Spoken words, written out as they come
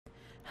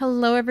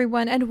Hello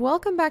everyone and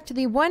welcome back to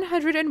the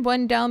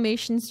 101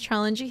 Dalmatians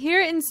challenge here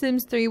in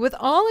Sims 3 with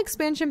all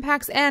expansion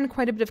packs and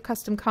quite a bit of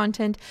custom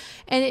content.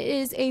 And it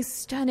is a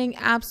stunning,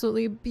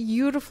 absolutely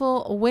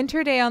beautiful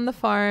winter day on the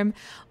farm.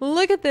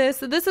 Look at this.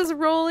 This is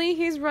Rolly.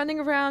 He's running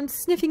around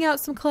sniffing out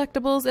some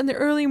collectibles in the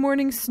early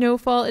morning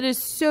snowfall. It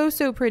is so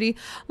pretty.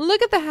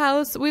 Look at the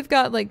house. We've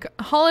got like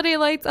holiday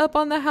lights up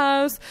on the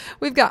house.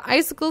 We've got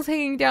icicles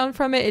hanging down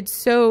from it. It's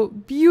so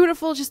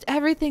beautiful. Just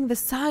everything. The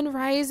sun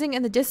rising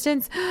in the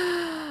distance.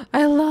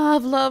 I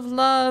love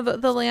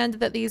the land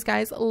that these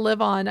guys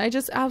live on. I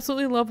just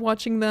absolutely love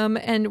watching them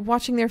and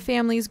watching their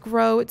families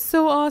grow. It's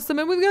so awesome.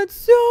 And we've got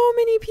so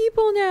many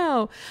people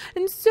now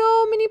and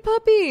so many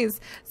puppies.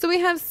 So we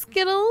have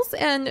Skittles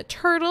and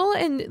Turtle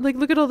and like,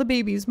 look at all the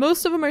babies.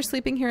 Most of them are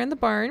sleeping here in the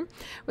barn.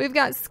 We've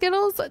got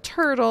Skittles,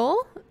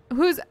 Turtle,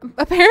 who's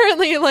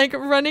apparently like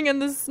running in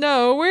the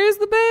snow. Where's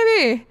the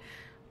baby?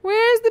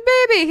 Where's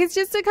the baby? He's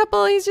just a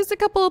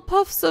couple of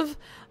puffs of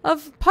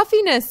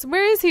puffiness.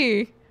 Where is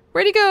he?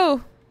 Where'd he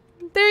go?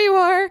 There you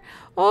are.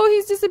 Oh,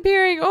 he's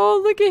disappearing.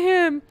 Oh, look at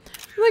him.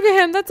 Look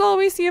at him. That's all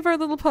we see of our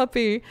little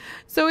puppy.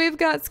 So we've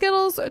got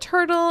Skittles,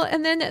 Turtle,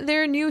 and then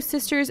their new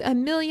sisters,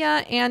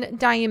 Amelia and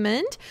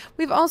Diamond.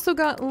 We've also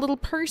got little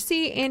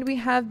Percy, and we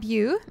have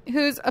Bew,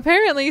 who's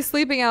apparently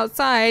sleeping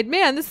outside.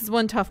 Man, this is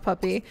one tough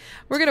puppy.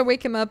 We're going to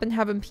wake him up and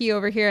have him pee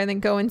over here and then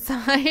go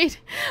inside.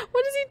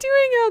 What is he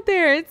doing out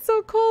there? It's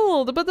so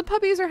cold. But the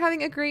puppies are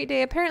having a great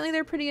day. Apparently,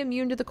 they're pretty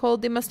immune to the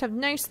cold. They must have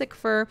nice, thick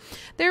fur.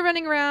 They're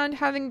running around,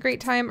 having a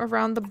great time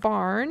around the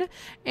barn.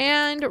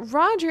 And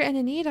Roger and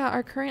Anita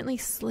are currently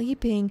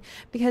sleeping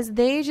because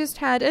they just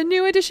had a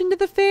new addition to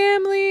the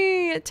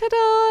family.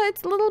 Ta-da!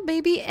 It's little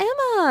baby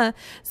Emma.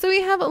 So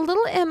we have a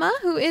little Emma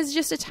who is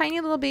just a tiny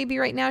little baby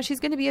right now. She's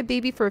going to be a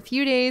baby for a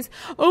few days.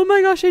 Oh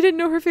my gosh, I didn't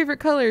know her favorite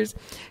colors.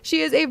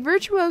 She is a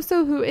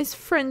virtuoso who is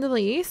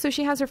friendly. So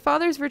she has her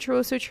father's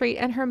virtuoso trait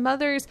and her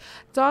mother's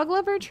dog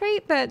lover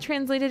trait that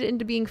translated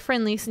into being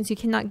friendly since you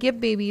cannot give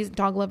babies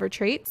dog lover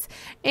traits.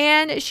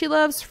 And she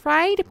loves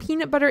fried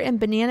peanut butter and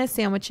banana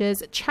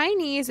sandwiches,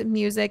 Chinese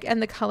music,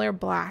 and the color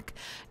black.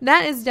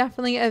 That is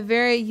definitely a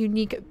very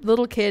unique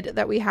little kid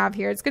that we have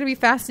here. It's going to be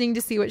fascinating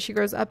to see what she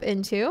grows up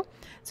into.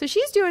 So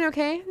she's doing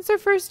okay. It's her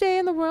first day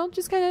in the world,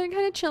 just kind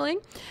of chilling.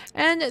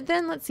 And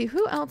then let's see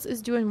who else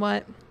is doing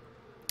what.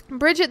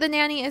 Bridget, the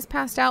nanny, is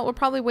passed out. We'll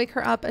probably wake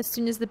her up as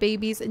soon as the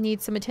babies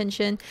need some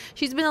attention.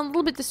 She's been a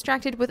little bit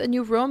distracted with a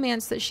new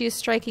romance that she is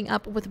striking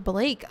up with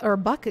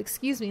Buck,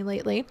 excuse me,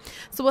 lately.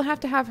 So we'll have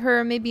to have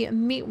her maybe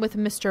meet with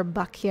Mr.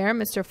 Buck here,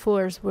 Mr.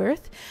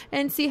 Fullersworth,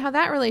 and see how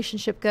that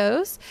relationship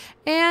goes.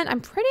 And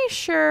I'm pretty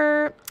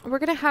sure we're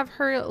going to have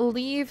her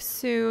leave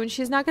soon.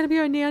 She's not going to be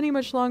our nanny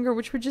much longer,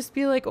 which would just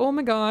be like, oh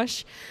my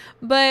gosh.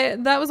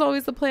 But that was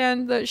always the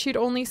plan, that she'd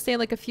only stay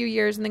like a few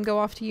years and then go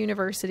off to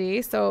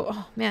university. So,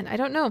 oh man, I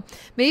don't know.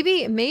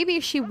 Maybe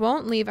she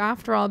won't leave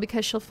after all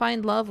because she'll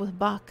find love with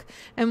Buck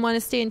and want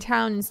to stay in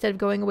town instead of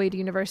going away to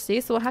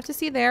university. So we'll have to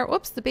see there.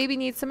 Whoops, the baby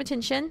needs some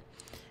attention.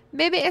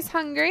 Baby is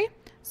hungry.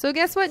 So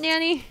guess what,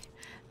 nanny?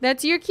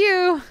 That's your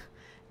cue.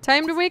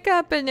 Time to wake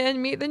up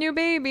and meet the new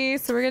baby.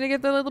 So we're going to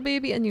give the little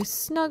baby a new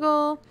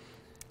snuggle.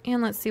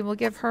 And let's see, we'll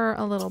give her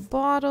a little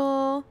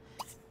bottle.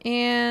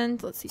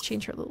 And let's see,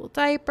 change her little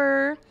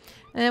diaper.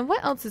 And then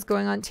what else is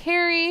going on?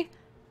 Terry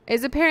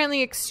is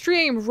apparently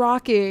extreme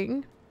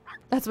rocking.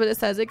 That's what it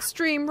says,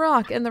 extreme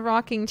rock in the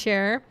rocking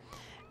chair.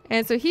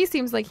 And so he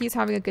seems like he's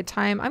having a good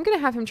time. I'm going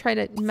to have him try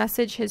to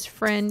message his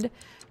friend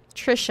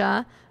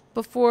Trisha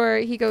before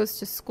he goes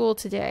to school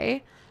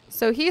today.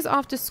 So he's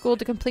off to school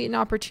to complete an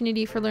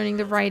opportunity for learning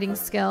the writing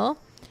skill.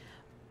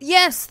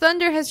 Yes,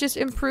 Thunder has just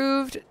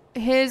improved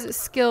his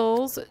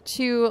skills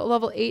to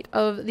level 8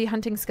 of the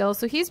hunting skill.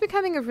 So he's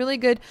becoming a really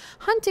good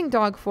hunting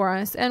dog for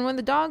us. And when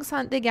the dogs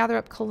hunt, they gather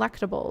up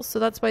collectibles. So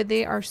that's why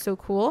they are so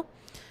cool.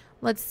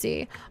 Let's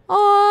see.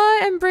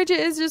 Oh, and Bridget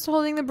is just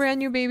holding the brand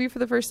new baby for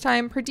the first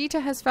time. Perdita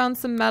has found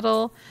some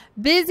metal.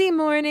 Busy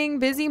morning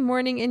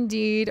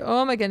indeed.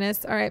 Oh my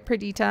goodness. All right,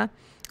 Perdita.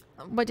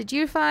 What did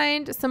you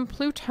find? Some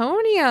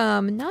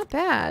plutonium. Not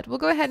bad. We'll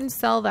go ahead and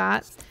sell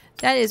that.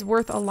 That is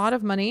worth a lot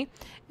of money.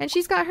 And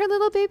she's got her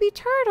little baby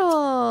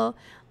turtle.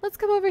 Let's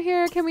come over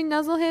here. Can we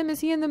nuzzle him?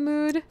 Is he in the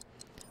mood?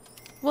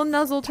 We'll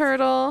nuzzle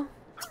Turtle.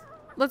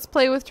 Let's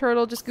play with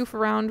Turtle. Just goof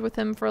around with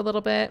him for a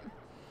little bit.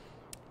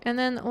 And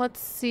then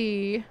let's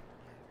see.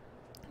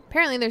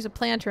 Apparently there's a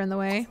planter in the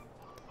way.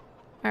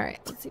 Alright,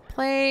 let's see.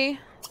 Play.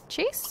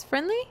 Chase?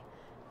 Friendly?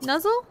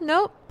 Nuzzle?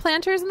 Nope.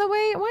 Planter's in the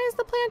way. Why is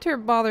the planter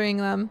bothering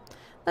them?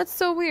 That's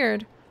so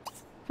weird.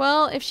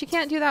 Well, if she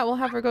can't do that, we'll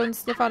have her go and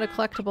sniff out a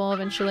collectible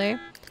eventually.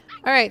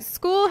 Alright,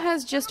 school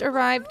has just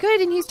arrived.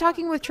 Good, and he's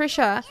talking with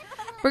Trisha.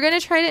 We're going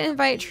to try to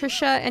invite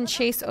Trisha and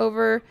Chase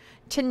over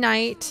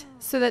tonight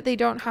so that they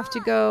don't have to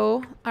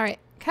go. Alright,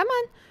 come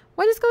on.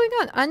 What is going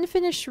on?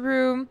 Unfinished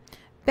room.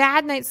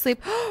 Bad night's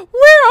sleep. Where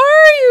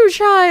are you,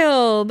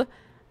 child?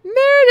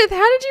 Meredith,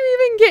 how did you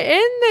even get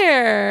in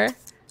there?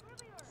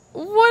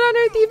 What on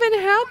earth even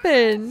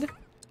happened?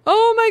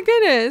 Oh my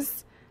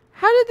goodness.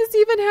 How did this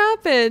even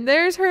happen?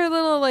 There's her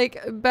little,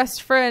 like,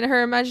 best friend.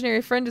 Her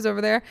imaginary friend is over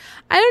there.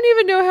 I don't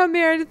even know how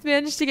Meredith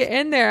managed to get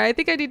in there. I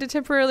think I need to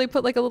temporarily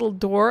put, like, a little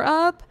door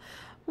up.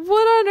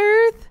 What on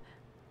earth?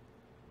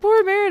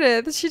 Poor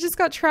Meredith. She just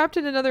got trapped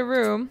in another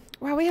room.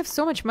 Wow, we have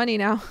so much money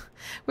now.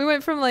 We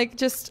went from, like,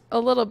 just a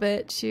little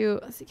bit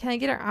to... Can I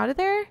get her out of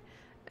there?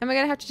 Am I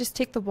going to have to just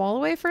take the wall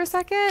away for a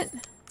second?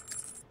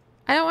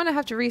 I don't want to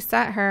have to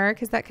reset her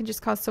because that can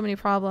just cause so many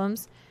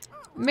problems.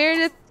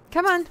 Meredith,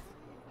 come on.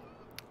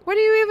 What are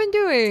you even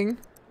doing?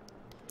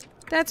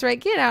 That's right.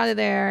 Get out of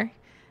there.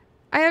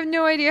 I have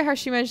no idea how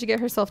she managed to get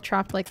herself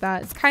trapped like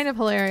that. It's kind of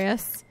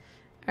hilarious.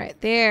 All right,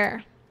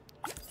 there.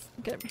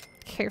 I'm going to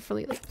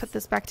carefully like, put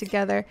this back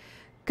together.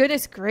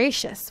 Goodness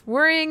gracious.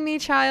 Worrying me,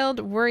 child.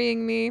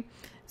 Worrying me.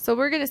 So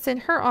we're going to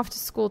send her off to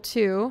school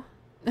too.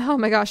 Oh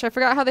my gosh. I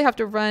forgot how they have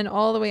to run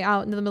all the way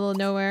out into the middle of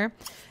nowhere.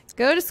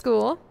 Go to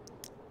school.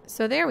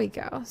 So there we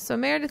go. So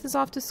Meredith is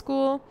off to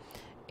school.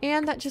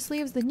 And that just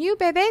leaves the new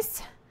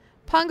babies.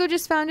 Pongo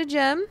just found a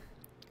gem.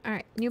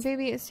 Alright, new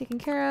baby is taken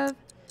care of.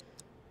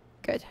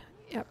 Good.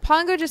 Yeah,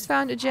 Pongo just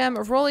found a gem.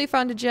 Rolly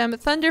found a gem.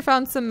 Thunder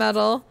found some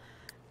metal.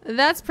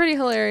 That's pretty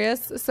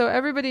hilarious. So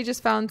everybody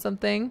just found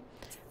something.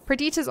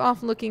 Perdita's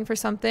off looking for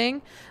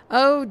something.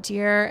 Oh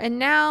dear. And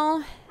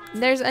now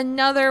there's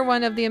another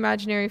one of the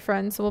imaginary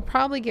friends. So we'll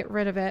probably get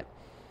rid of it.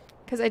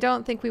 Because I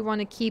don't think we want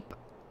to keep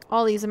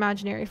all these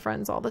imaginary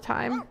friends all the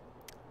time.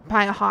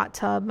 Buy a hot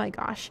tub. My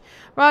gosh.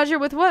 Roger,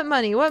 with what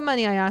money? What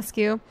money, I ask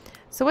you?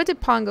 So what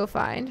did Pongo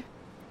find?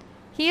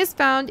 He has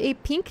found a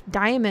pink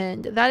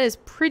diamond. That is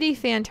pretty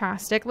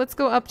fantastic. Let's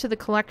go up to the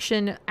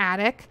collection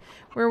attic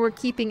where we're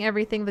keeping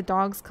everything the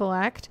dogs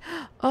collect.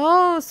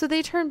 Oh, so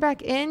they turn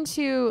back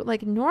into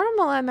like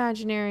normal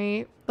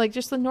imaginary, like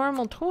just the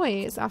normal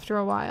toys after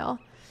a while.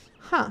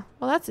 Huh.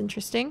 Well, that's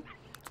interesting.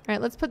 All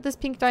right, let's put this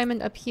pink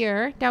diamond up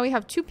here. Now we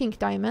have 2 pink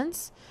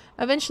diamonds.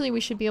 Eventually we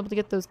should be able to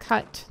get those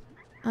cut.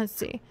 Let's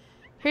see.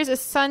 Here's a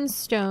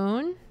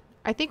sunstone.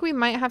 I think we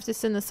might have to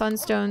send the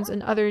sunstones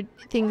and other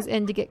things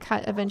in to get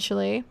cut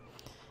eventually.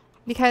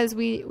 Because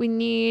we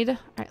need...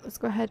 Alright, let's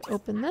go ahead and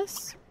open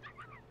this.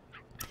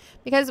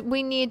 Because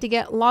we need to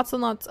get lots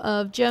and lots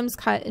of gems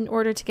cut in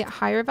order to get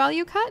higher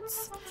value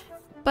cuts.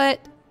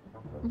 But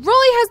Rolly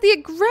has the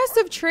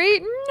aggressive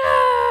trait.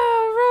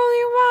 No!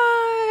 Rolly,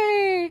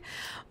 why?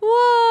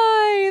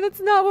 Why? That's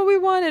not what we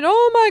wanted.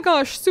 Oh my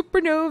gosh,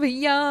 supernova,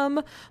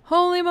 yum.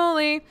 Holy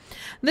moly.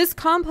 This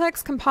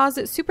complex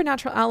composite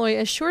supernatural alloy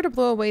is sure to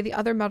blow away the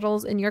other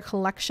metals in your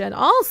collection.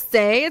 I'll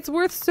say it's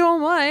worth so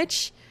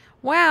much.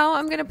 Wow,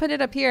 I'm going to put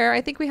it up here.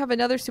 I think we have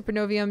another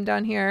supernovium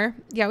down here.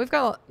 Yeah, we've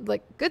got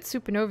like good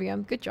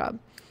supernovium. Good job.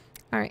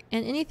 All right,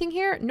 and anything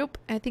here? Nope.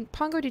 I think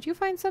Pongo, did you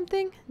find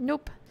something?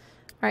 Nope.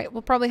 All right,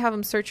 we'll probably have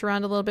him search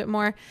around a little bit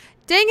more.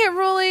 Dang it,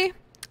 Rolly.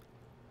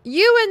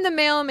 You and the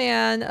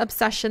mailman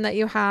obsession that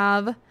you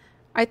have.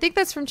 I think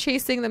that's from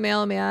chasing the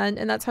mailman,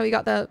 and that's how he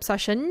got the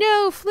obsession.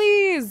 No,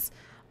 fleas!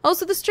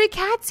 Also, the stray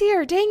cat's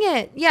here. Dang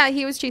it. Yeah,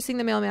 he was chasing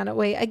the mailman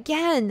away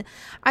again.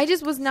 I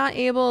just was not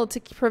able to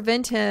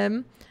prevent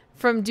him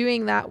from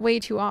doing that way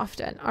too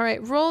often. All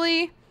right,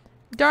 Rolly.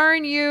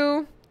 Darn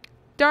you.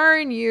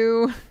 Darn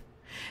you.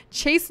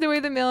 Chasing away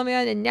the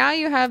mailman, and now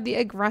you have the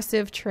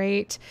aggressive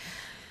trait.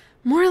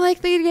 More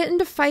likely to get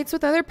into fights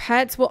with other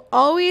pets. Will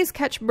always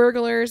catch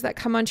burglars that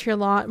come onto your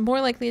lot. More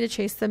likely to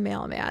chase the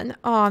mailman.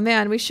 Oh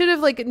man, we should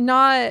have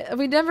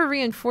we never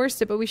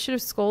reinforced it, but we should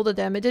have scolded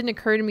him. It didn't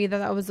occur to me that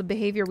that was a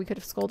behavior we could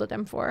have scolded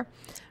him for.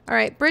 All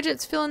right,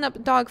 Bridget's filling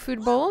up dog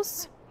food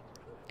bowls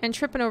and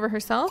tripping over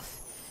herself.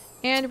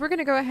 And we're going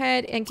to go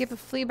ahead and give a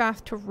flea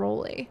bath to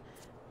Rolly.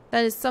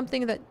 That is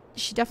something that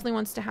she definitely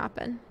wants to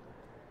happen.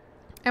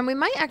 And we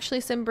might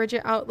actually send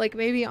Bridget out like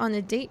maybe on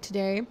a date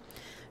today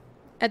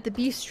at the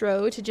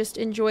bistro to just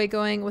enjoy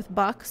going with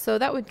Buck. So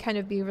that would kind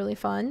of be really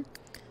fun.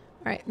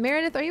 All right,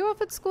 Meredith, are you off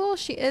at school?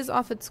 She is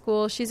off at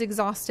school. She's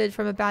exhausted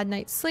from a bad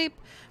night's sleep.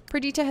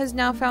 Perdita has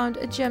now found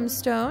a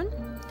gemstone.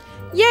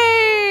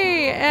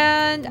 Yay!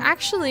 And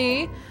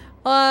actually,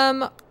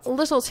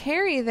 little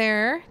Terry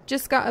there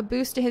just got a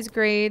boost to his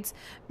grades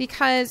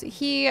because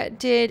he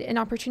did an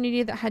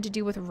opportunity that had to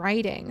do with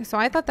writing. So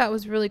I thought that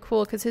was really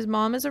cool because his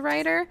mom is a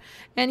writer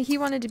and he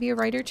wanted to be a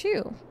writer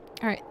too.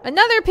 All right,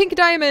 another pink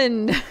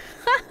diamond.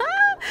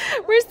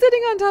 We're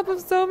sitting on top of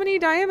so many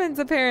diamonds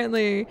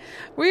apparently.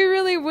 It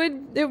really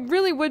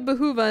would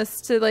behoove us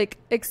to like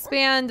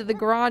expand the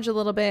garage a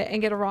little bit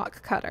and get a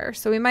rock cutter.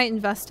 So we might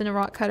invest in a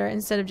rock cutter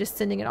instead of just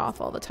sending it off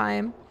all the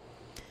time.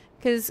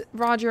 Because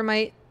Roger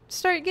might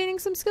start gaining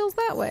some skills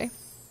that way.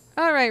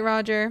 All right,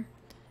 Roger.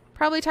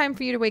 Probably time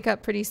for you to wake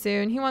up pretty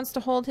soon. He wants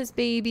to hold his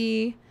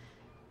baby.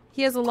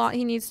 He has a lot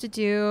he needs to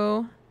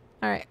do.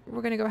 All right,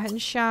 we're going to go ahead and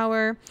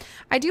shower.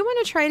 I do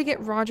want to try to get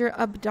Roger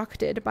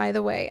abducted, by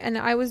the way. And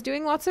I was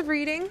doing lots of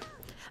reading.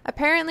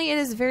 Apparently, it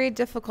is very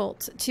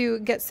difficult to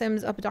get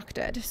Sims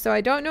abducted. So I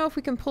don't know if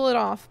we can pull it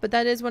off, but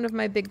that is one of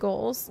my big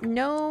goals.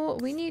 No,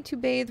 we need to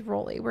bathe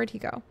Rolly. Where'd he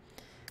go?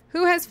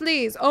 Who has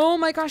fleas? Oh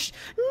my gosh.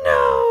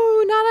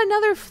 No, not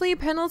another flea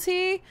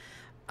penalty.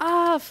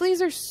 Ah,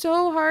 fleas are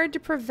so hard to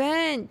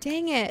prevent.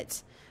 Dang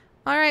it.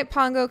 All right,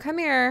 Pongo, come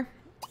here.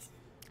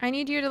 I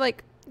need you to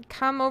like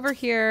come over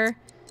here.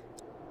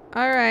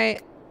 All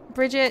right,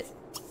 Bridget,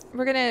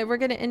 we're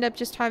gonna end up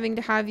just having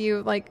to have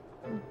you like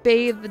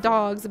bathe the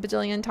dogs a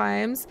bajillion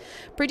times.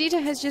 Perdita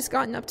has just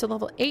gotten up to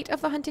level 8 of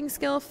the hunting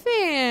skill.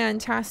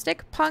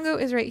 Fantastic. Pongo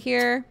is right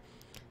here.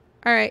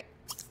 All right,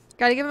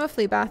 gotta give him a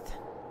flea bath.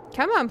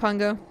 Come on,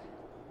 Pongo.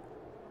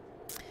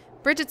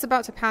 Bridget's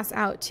about to pass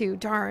out too.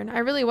 Darn, I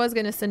really was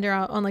gonna send her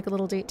out on like a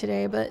little date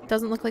today, but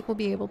doesn't look like we'll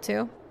be able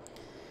to.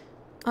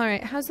 All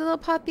right, how's the little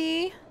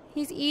puppy?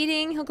 He's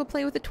eating. He'll go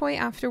play with the toy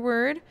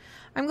afterward.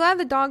 I'm glad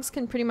the dogs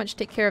can pretty much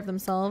take care of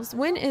themselves.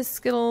 When is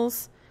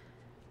Skittles?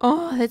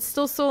 Oh, it's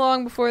still so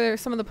long before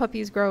some of the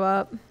puppies grow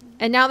up.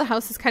 And now the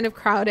house is kind of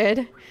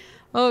crowded.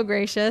 Oh,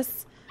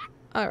 gracious.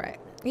 All right.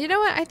 You know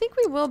what? I think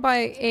we will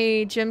buy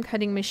a gem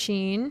cutting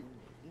machine.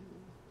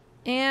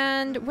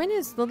 And when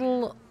is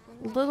little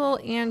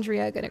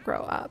Andrea gonna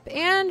grow up?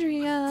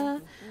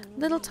 Andrea,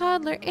 little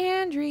toddler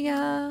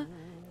Andrea.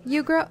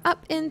 You grow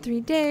up in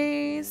 3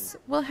 days.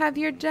 We'll have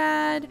your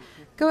dad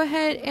go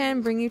ahead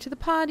and bring you to the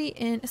potty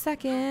in a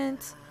second.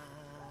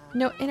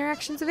 No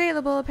interactions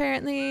available,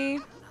 apparently.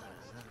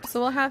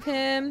 So we'll have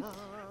him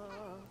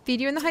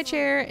feed you in the high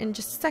chair in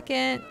just a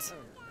second.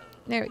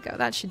 There we go.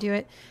 That should do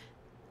it.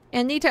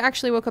 And Anita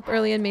actually woke up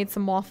early and made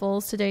some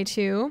waffles today,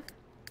 too.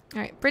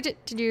 All right,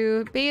 Bridget, did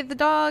you bathe the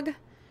dog?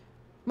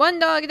 1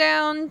 dog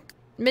down.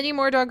 Many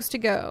more dogs to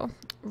go.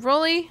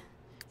 Rolly,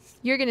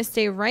 you're going to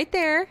stay right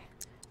there.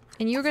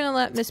 And you're going to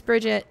let Miss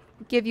Bridget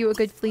give you a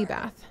good flea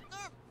bath.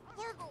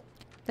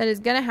 That is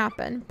going to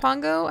happen.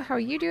 Pongo, how are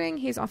you doing?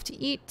 He's off to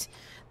eat.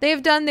 They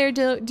have done their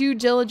due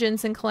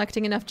diligence in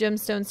collecting enough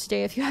gemstones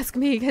today, if you ask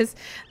me, because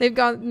they've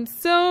gotten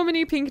so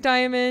many pink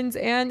diamonds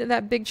and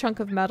that big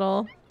chunk of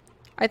metal.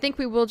 I think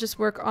we will just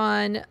work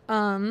on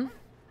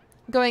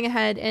going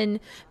ahead and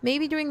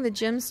maybe doing the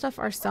gem stuff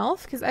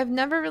ourselves, because I've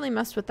never really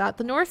messed with that.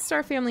 The North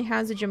Star family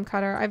has a gem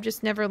cutter. I've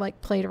just never like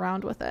played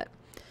around with it.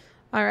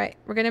 All right,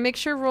 we're going to make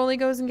sure Rolly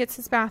goes and gets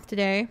his bath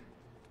today.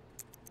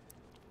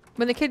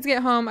 When the kids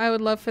get home, I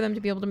would love for them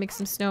to be able to make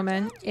some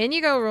snowmen. In you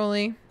go,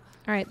 Rolly.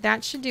 All right,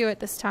 that should do it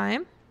this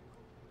time.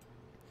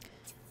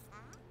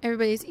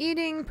 Everybody's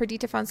eating.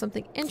 Perdita found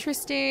something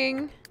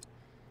interesting.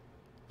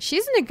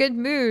 She's in a good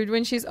mood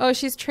when she's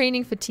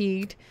training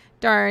fatigued.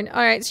 Darn.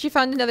 All right, she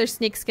found another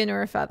snake skin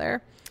or a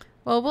feather.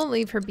 Well, we'll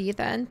leave her be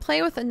then.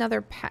 Play with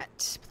another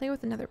pet. Play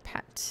with another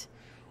pet.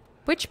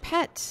 Which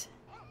pet?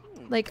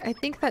 Like, I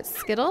think that's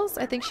Skittles.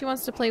 I think she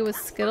wants to play with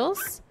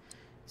Skittles.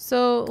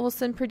 So we'll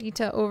send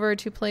Perdita over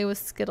to play with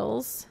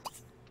Skittles.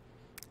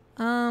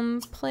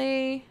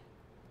 Play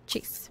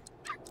Chase.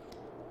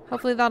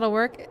 Hopefully that'll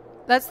work.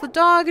 That's the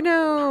dog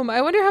gnome.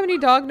 I wonder how many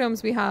dog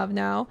gnomes we have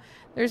now.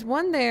 There's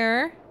one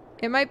there.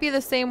 It might be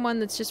the same one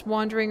that's just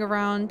wandering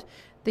around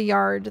the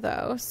yard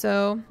though.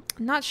 So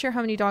I'm not sure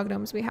how many dog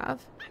gnomes we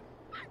have.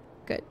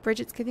 Good.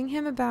 Bridget's giving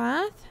him a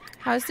bath.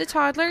 How's the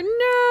toddler? No,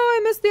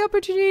 I missed the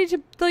opportunity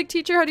to like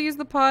teach her how to use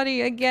the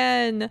potty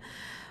again.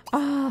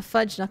 Ah, oh,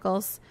 fudge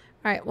knuckles.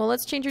 All right, well,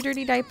 let's change your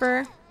dirty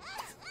diaper.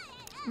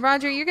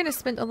 Roger, you're going to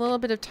spend a little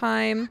bit of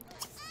time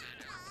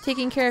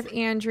taking care of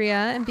Andrea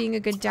and being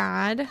a good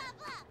dad.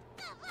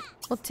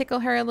 We'll tickle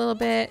her a little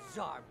bit.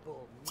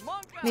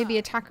 Maybe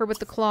attack her with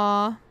the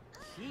claw.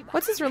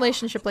 What's his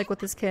relationship like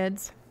with his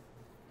kids?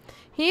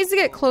 He needs to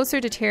get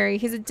closer to Terry.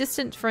 He's a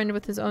distant friend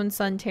with his own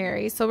son,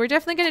 Terry. So we're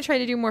definitely going to try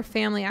to do more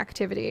family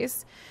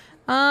activities.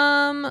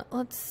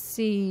 Let's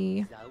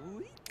see.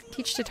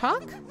 Teach to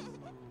talk?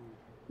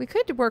 We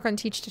could work on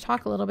teach to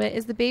talk a little bit.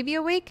 Is the baby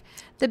awake?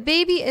 The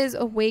baby is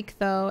awake,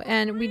 though.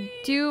 And we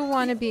do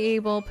want to be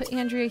able... Put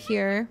Andrea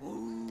here.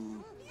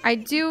 I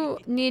do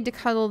need to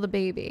cuddle the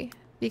baby.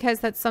 Because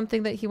that's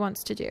something that he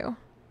wants to do.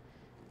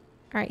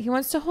 Alright, he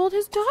wants to hold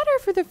his daughter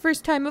for the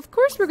first time. Of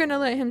course we're going to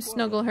let him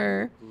snuggle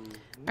her.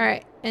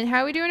 Alright, and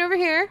how are we doing over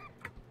here?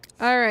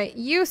 Alright,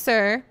 you,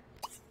 sir,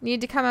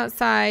 need to come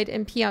outside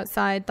and pee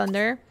outside,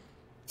 Thunder.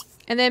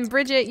 And then,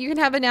 Bridget, you can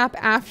have a nap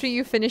after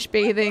you finish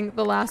bathing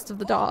the last of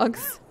the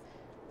dogs.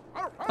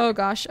 Oh,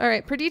 gosh.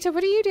 Alright, Perdita,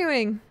 what are you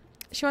doing?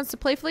 She wants to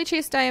playfully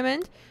chase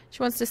Diamond.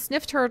 She wants to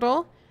sniff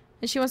Turtle.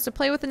 And she wants to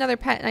play with another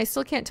pet. And I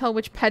still can't tell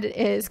which pet it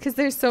is because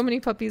there's so many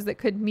puppies that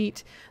could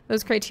meet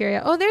those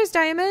criteria. Oh, there's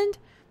Diamond.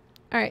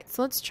 Alright,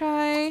 so let's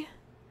try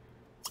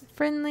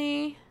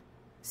friendly,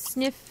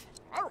 sniff,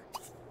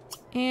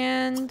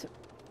 and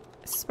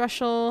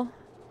special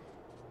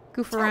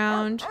goof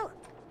around.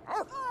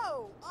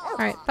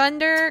 Alright,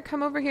 Thunder,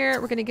 come over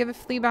here. We're going to give a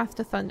flea bath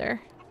to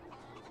Thunder.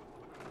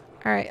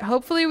 Alright,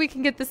 hopefully we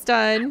can get this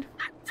done.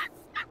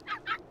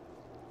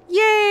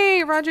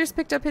 Yay! Roger's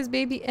picked up his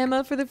baby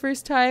Emma for the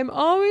first time.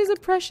 Always a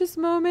precious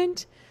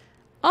moment.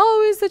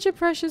 Always such a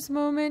precious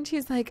moment.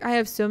 He's like, I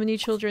have so many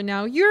children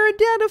now. You're a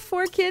dad of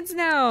 4 kids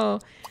now.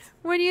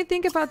 What do you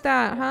think about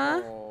that,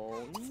 huh?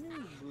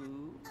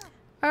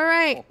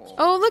 Alright.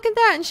 Oh, look at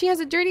that. And she has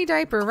a dirty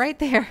diaper right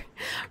there.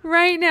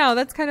 Right now.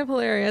 That's kind of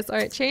hilarious.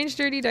 Alright, change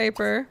dirty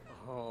diaper.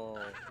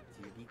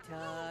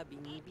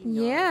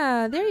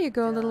 Yeah, there you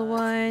go, little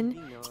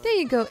one. There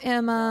you go,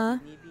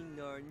 Emma.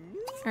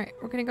 Alright,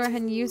 we're going to go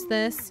ahead and use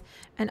this.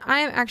 And I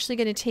am actually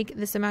going to take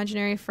this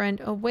imaginary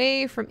friend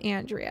away from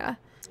Andrea.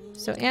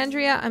 So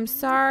Andrea, I'm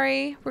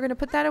sorry. We're going to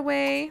put that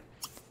away.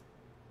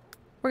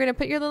 We're going to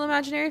put your little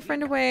imaginary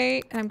friend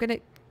away. And I'm going to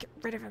get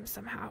rid of him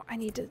somehow. I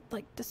need to,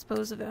 like,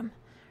 dispose of him.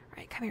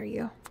 Alright, come here,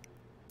 you.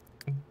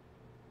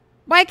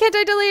 Why can't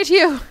I delete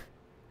you?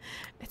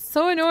 It's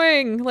so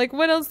annoying. Like,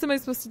 what else am I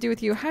supposed to do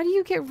with you? How do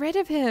you get rid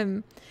of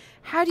him?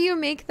 How do you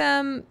make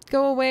them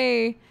go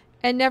away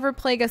and never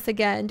plague us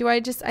again?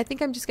 I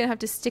think I'm just going to have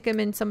to stick him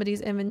in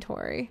somebody's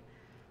inventory.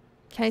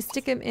 Can I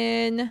stick him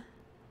in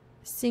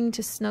Sing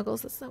to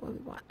Snuggles? That's not what we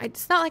want.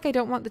 It's not like I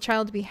don't want the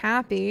child to be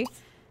happy.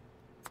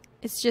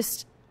 It's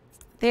just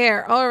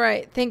there. All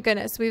right. Thank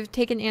goodness. We've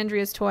taken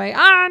Andrea's toy.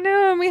 Ah,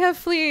 no. We have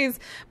fleas.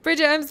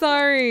 Bridget, I'm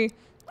sorry.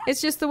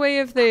 It's just the way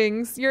of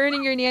things. You're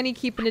earning your nanny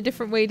keep in a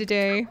different way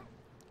today.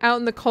 Out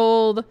in the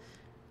cold.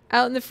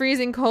 Out in the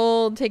freezing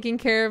cold. Taking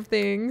care of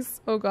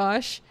things. Oh,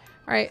 gosh.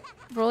 All right.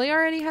 Rolly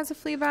already has a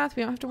flea bath.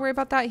 We don't have to worry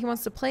about that. He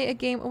wants to play a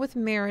game with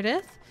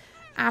Meredith.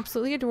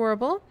 Absolutely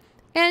adorable.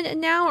 And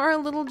now our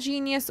little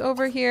genius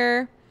over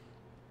here,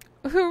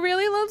 who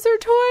really loves her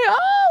toy.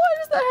 Oh,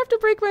 why does that have to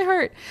break my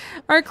heart?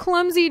 Our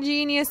clumsy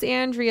genius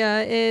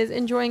Andrea is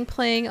enjoying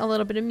playing a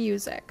little bit of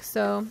music.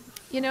 So,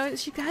 you know,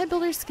 she gotta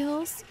build her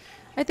skills.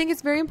 I think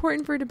it's very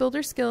important for her to build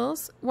her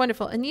skills.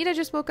 Wonderful. Anita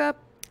just woke up.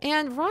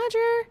 And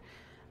Roger,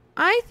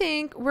 I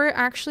think we're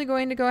actually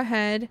going to go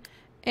ahead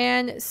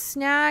and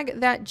snag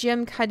that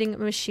gem cutting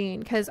machine,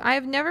 because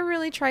I've never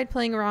really tried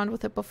playing around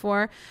with it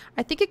before.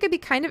 I think it could be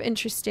kind of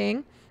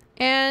interesting.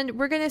 And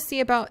we're going to see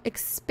about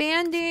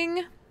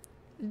expanding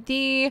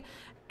the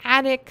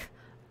attic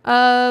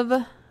of,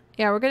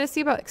 we're going to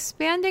see about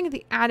expanding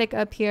the attic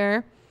up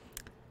here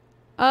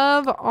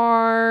of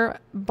our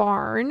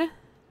barn.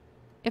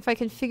 If I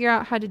can figure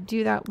out how to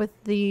do that with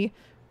the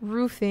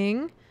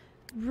roofing.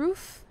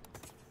 Roof.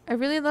 I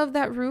really love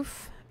that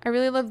roof. I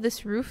really love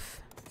this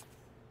roof.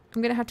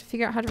 I'm going to have to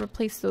figure out how to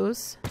replace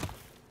those.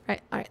 All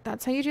right,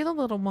 that's how you do the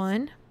little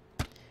one.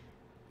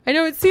 I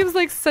know it seems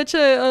like such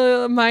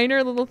a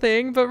minor little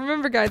thing, but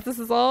remember guys, this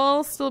is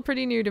all still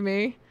pretty new to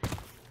me. All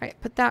right,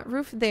 put that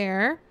roof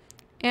there.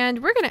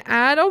 And we're going to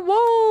add a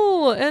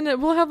wall, and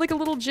we'll have like a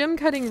little gem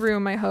cutting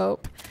room, I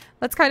hope.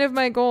 That's kind of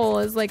my goal,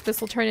 is like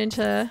this will turn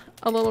into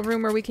a little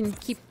room where we can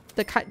keep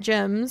the cut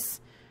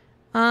gems.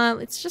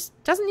 It's just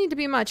doesn't need to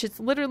be much. It's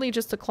literally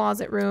just a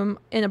closet room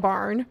in a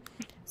barn.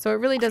 So it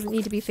really doesn't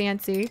need to be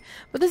fancy.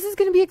 But this is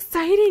going to be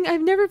exciting.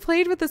 I've never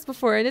played with this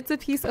before, and it's a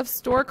piece of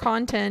store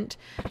content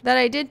that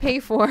I did pay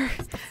for.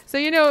 So,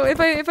 you know, if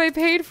I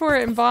paid for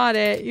it and bought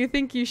it, you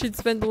think you should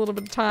spend a little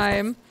bit of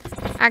time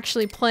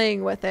actually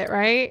playing with it,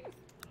 right?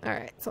 All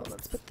right, so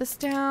let's put this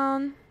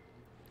down.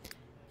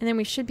 And then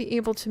we should be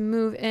able to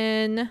move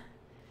in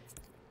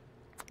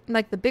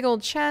like the big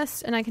old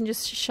chest, and I can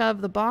just shove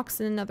the box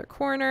in another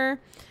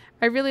corner.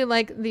 I really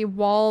like the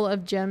wall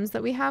of gems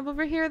that we have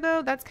over here,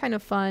 though. That's kind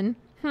of fun.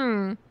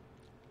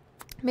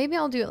 Maybe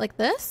I'll do it like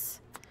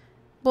this.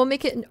 We'll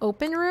make it an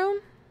open room.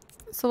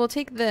 So we'll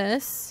take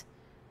this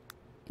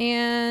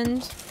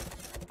and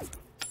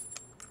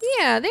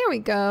yeah, there we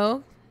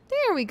go.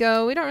 There we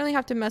go. We don't really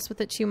have to mess with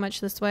it too much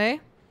this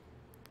way.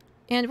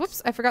 And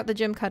whoops, I forgot the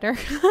gem cutter.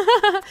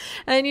 And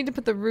I need to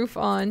put the roof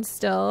on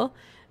still.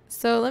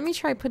 So let me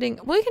try putting,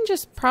 well, we can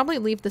just probably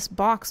leave this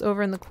box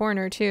over in the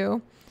corner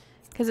too,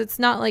 because it's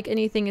not like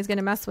anything is going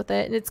to mess with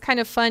it. And it's kind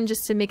of fun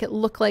just to make it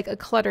look like a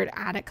cluttered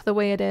attic the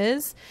way it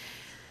is.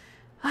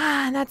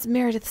 Ah, and that's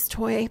Meredith's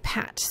toy,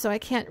 Pat, so I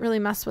can't really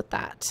mess with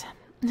that.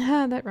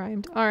 That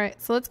rhymed. All right,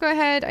 so let's go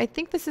ahead. I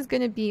think this is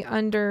going to be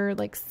under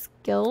like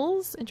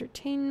skills,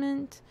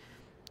 entertainment,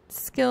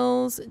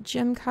 skills,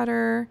 gem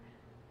cutter,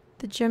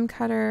 the gem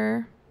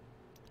cutter.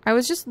 I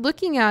was just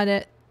looking at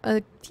it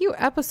a few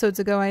episodes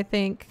ago, I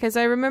think, because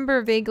I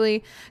remember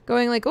vaguely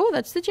going like, oh,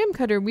 that's the gem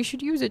cutter. We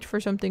should use it for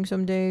something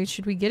someday.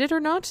 Should we get it or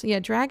not? Yeah,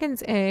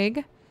 dragon's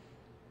egg.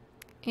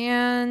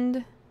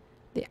 And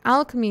the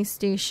alchemy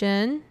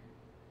station.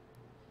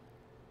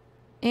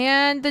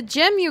 And the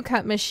gem you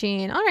cut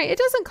machine. All right, it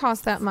doesn't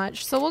cost that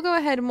much. So we'll go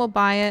ahead and we'll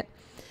buy it.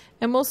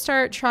 And we'll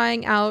start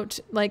trying out,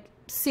 like,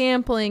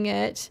 sampling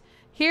it.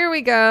 Here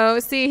we go.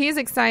 See, he's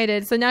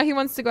excited. So now he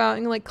wants to go out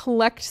and like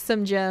collect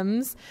some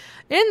gems.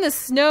 In the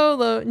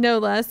snow, no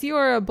less. You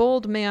are a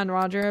bold man,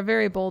 Roger. A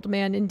very bold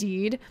man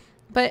indeed.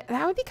 But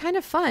that would be kind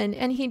of fun.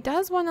 And he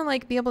does want to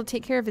like be able to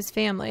take care of his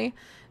family.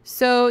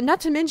 So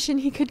not to mention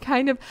he could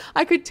kind of,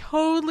 I could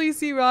totally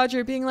see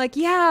Roger being like,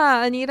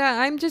 yeah, Anita,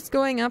 I'm just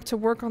going up to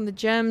work on the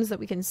gems that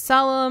we can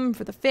sell them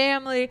for the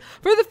family,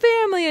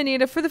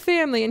 Anita, for the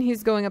family. And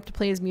he's going up to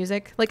play his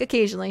music, like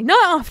occasionally,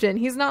 not often.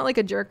 He's not like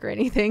a jerk or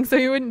anything. So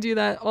he wouldn't do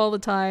that all the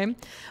time,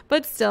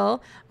 but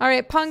still. All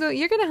right, Pongo,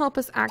 you're going to help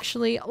us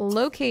actually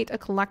locate a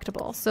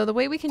collectible. So the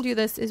way we can do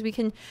this is we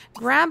can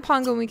grab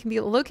Pongo and we can be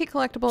locate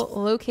collectible,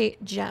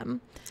 locate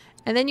gem.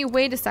 And then you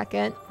wait a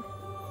second.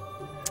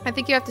 I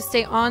think you have to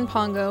stay on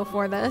Pongo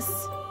for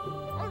this.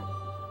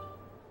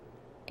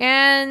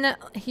 And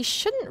he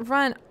shouldn't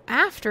run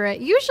after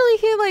it. Usually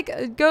he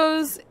like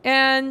goes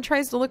and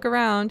tries to look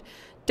around.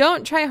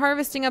 Don't try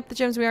harvesting up the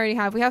gems we already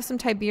have. We have some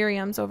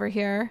Tiberiums over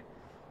here.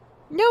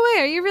 No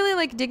way, are you really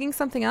like digging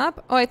something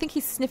up? Oh, I think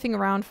he's sniffing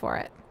around for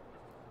it.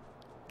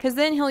 Because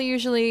then he'll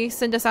usually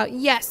send us out,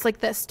 yes, like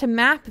this, to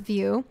map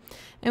view.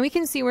 And we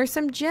can see where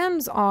some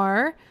gems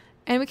are.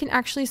 And we can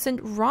actually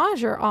send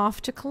Roger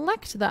off to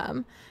collect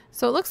them.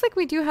 So it looks like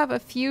we do have a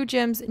few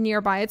gems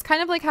nearby. It's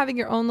kind of like having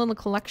your own little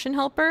collection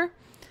helper.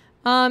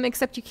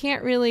 Except you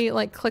can't really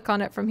like click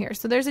on it from here.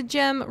 So there's a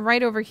gem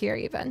right over here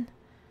even.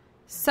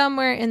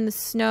 Somewhere in the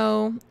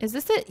snow. Is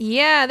this it?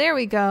 Yeah, there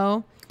we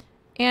go.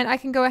 And I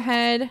can go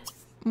ahead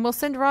and we'll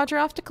send Roger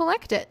off to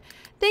collect it.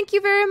 Thank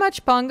you very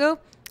much, Pongo.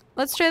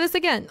 Let's try this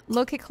again.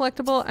 Locate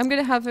collectible. I'm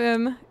going to have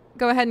him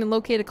go ahead and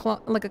locate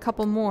a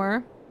couple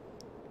more.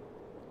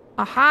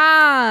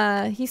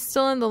 Aha! He's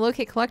still in the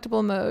locate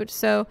collectible mode.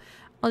 So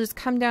I'll just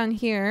come down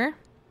here.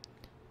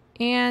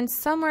 And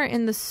somewhere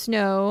in the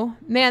snow.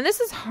 Man, this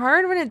is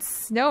hard when it's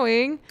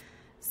snowing.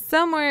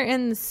 Somewhere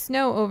in the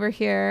snow over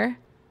here,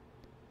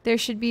 there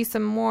should be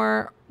some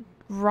more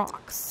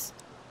rocks.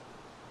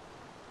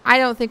 I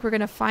don't think we're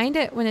going to find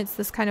it when it's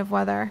this kind of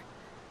weather.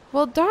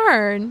 Well,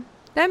 darn.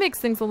 That makes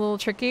things a little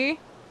tricky.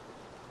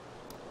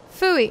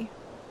 Phooey.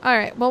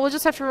 Alright, well, we'll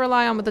just have to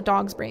rely on with the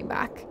dog's brain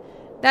back.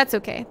 That's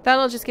okay.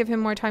 That'll just give him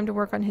more time to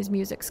work on his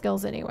music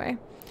skills anyway.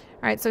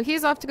 Alright, so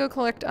he's off to go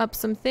collect up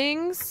some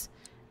things.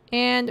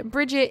 And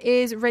Bridget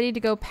is ready to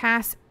go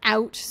pass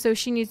out. So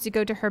she needs to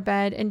go to her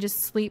bed and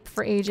just sleep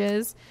for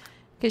ages.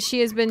 Because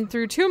she has been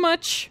through too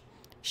much.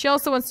 She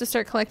also wants to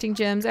start collecting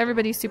gems.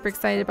 Everybody's super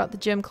excited about the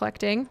gem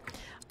collecting.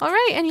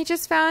 Alright, and he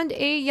just found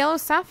a yellow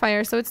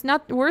sapphire. So it's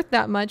not worth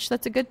that much.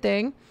 That's a good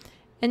thing.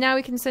 And now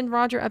we can send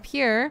Roger up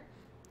here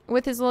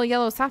with his little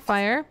yellow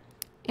sapphire.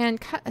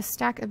 And cut a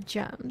stack of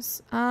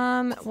gems.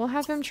 We'll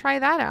have him try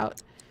that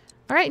out.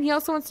 Alright, and he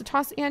also wants to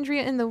toss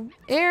Andrea in the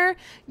air.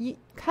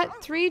 Cut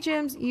 3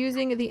 gems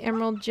using the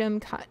emerald gem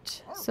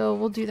cut. So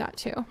we'll do that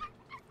too.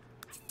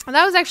 And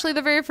that was actually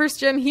the very first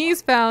gem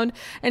he's found,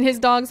 and his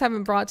dogs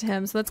haven't brought to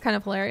him, so that's kind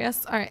of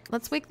hilarious. Alright,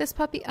 let's wake this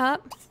puppy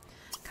up.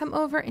 Come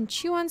over and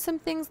chew on some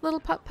things, little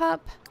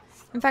pup.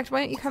 In fact,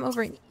 why don't you come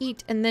over and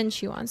eat and then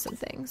chew on some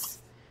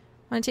things?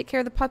 Want to take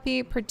care of the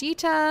puppy.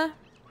 Perdita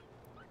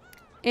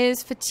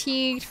is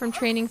fatigued from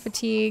training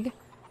fatigue.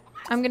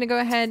 I'm going to go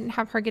ahead and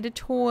have her get a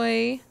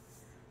toy.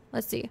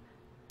 Let's see.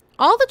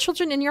 All the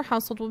children in your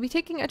household will be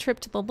taking a trip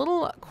to the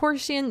Little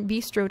Corsian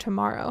Bistro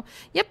tomorrow.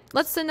 Yep,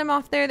 let's send them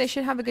off there. They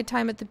should have a good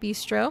time at the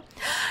bistro.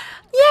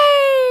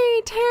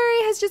 Yay!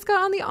 Terry has just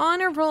got on the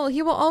honor roll.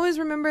 He will always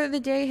remember the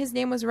day his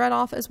name was read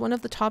off as one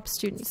of the top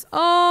students.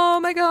 Oh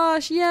my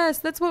gosh, yes,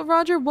 that's what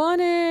Roger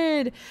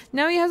wanted.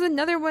 Now he has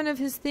another one of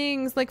his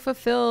things like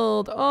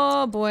fulfilled.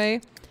 Oh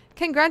boy.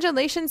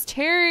 Congratulations,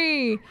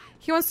 Terry!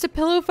 He wants to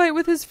pillow fight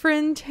with his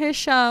friend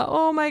Tisha.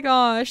 Oh my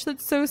gosh,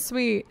 that's so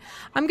sweet.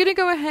 I'm gonna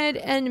go ahead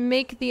and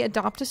make the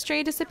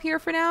Adopt-A-Stray disappear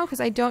for now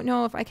because I don't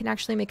know if I can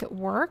actually make it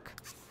work.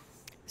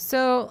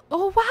 So,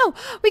 oh wow,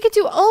 we could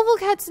do oval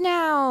cuts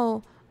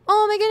now.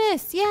 Oh my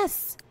goodness,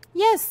 yes,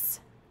 yes,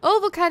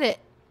 oval cut it.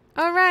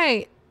 All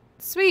right,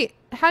 sweet.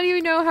 How do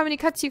you know how many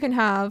cuts you can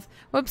have?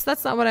 Whoops,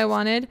 that's not what I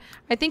wanted.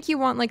 I think you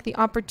want like the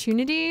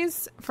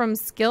opportunities from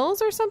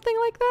skills or something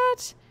like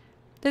that.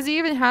 Does he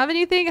even have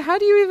anything? How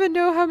do you even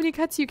know how many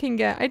cuts you can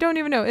get? I don't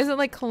even know. Is it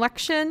like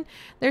collection?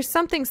 There's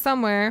something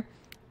somewhere.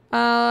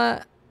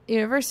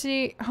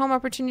 University, home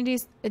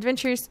opportunities,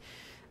 adventures.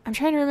 I'm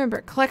trying to remember.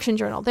 Collection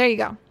journal. There you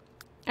go.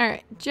 All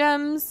right.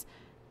 Gems.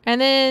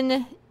 And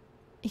then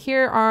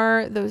here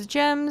are those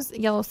gems.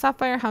 Yellow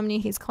sapphire. How many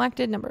he's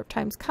collected. Number of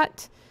times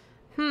cut.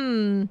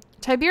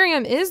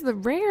 Tiberium is the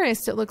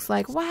rarest, it looks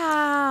like.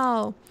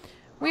 Wow.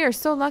 We are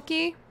so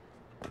lucky.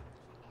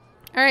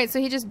 Alright, so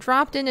he just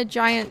dropped in a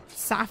giant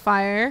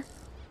sapphire.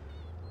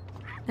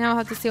 Now I'll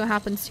have to see what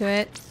happens to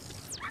it.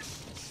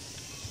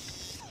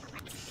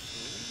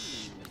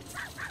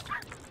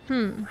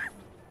 Ooh!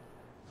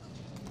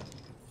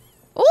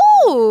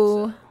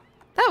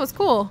 That was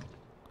cool.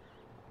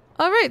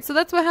 Alright, so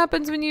that's what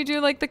happens when you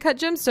do like the cut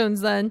gemstones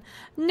then.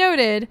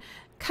 Noted.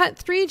 Cut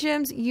 3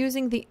 gems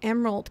using the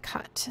emerald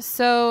cut.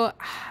 So,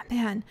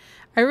 man,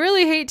 I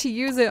really hate to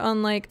use it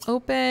on like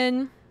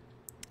open...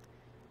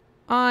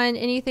 on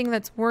anything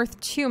that's worth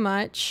too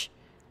much,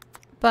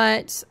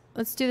 but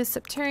let's do the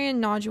Septarian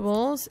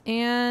nodules,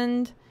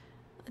 and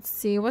let's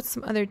see, what's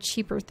some other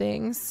cheaper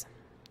things?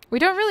 We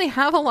don't really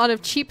have a lot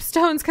of cheap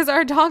stones because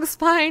our dogs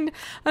find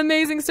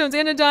amazing stones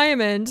and a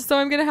diamond, so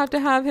I'm gonna have to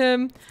have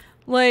him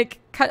like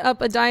cut up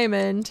a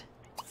diamond.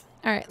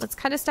 All right, let's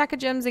cut a stack of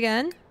gems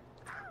again,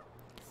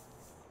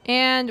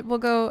 and we'll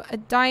go a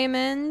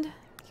diamond.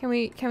 Can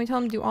we tell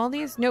him to do all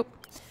these? Nope.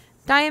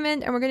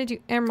 Diamond, and we're gonna do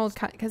emerald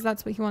cut because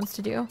that's what he wants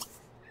to do.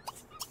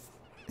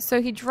 So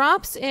he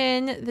drops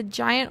in the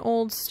giant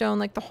old stone,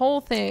 like the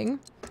whole thing,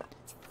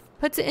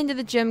 puts it into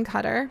the gem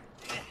cutter.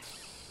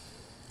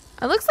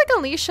 It looks like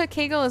Alicia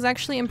Cagle is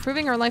actually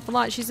improving her life a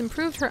lot. She's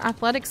improved her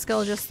athletic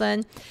skill just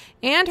then,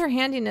 and her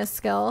handiness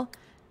skill,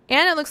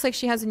 and it looks like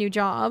she has a new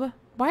job.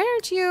 Why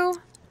aren't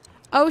you?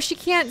 Oh, she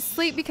can't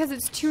sleep because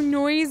it's too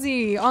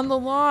noisy on the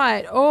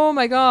lot. Oh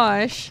my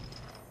gosh.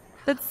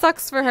 That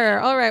sucks for her.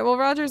 All right, well,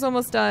 Roger's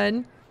almost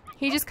done.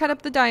 He just cut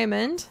up the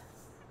diamond.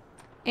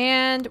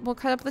 And we'll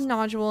cut up the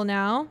nodule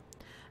now.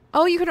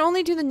 Oh, you can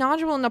only do the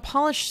nodule in a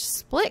polished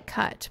split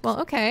cut. Well,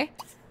 okay.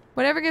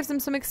 Whatever gives them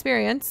some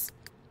experience.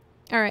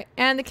 All right,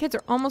 and the kids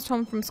are almost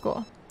home from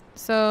school.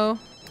 So...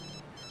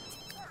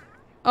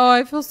 Oh,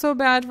 I feel so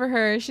bad for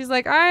her. She's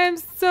like, I am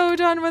so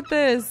done with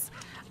this.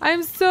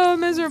 I'm so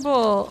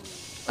miserable.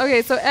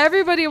 Okay, so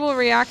everybody will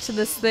react to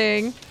this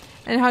thing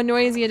and how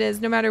noisy it is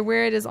no matter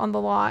where it is on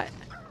the lot.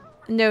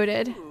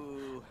 Noted.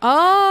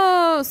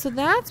 Oh, so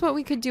that's what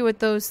we could do with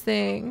those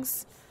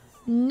things.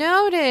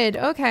 Noted.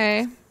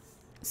 Okay.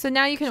 So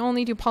now you can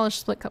only do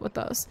polished split cut with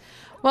those.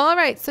 Well, all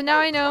right. So now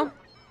I know.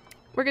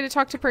 We're going to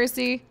talk to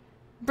Percy.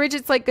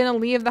 Bridget's like going to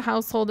leave the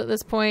household at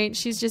this point.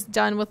 She's just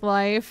done with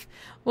life.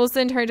 We'll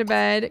send her to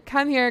bed.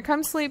 Come here.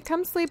 Come sleep.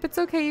 Come sleep. It's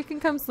okay. You can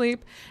come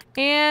sleep.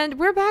 And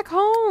we're back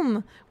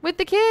home with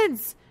the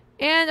kids.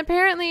 And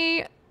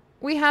apparently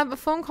we have a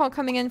phone call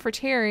coming in for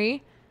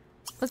Terry.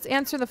 Let's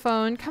answer the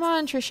phone. Come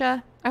on,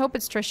 Trisha. I hope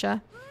it's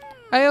Trisha.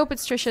 I hope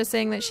it's Trisha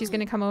saying that she's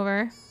going to come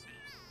over.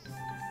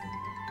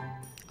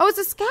 Oh, it's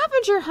a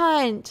scavenger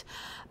hunt.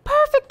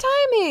 Perfect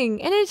timing!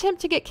 In an attempt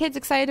to get kids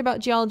excited about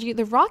geology,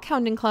 the Rock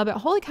Hounding Club at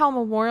Holy Cow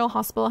Memorial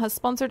Hospital has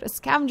sponsored a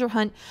scavenger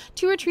hunt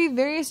to retrieve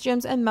various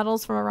gems and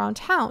medals from around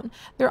town.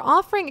 They're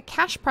offering a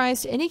cash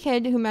prize to any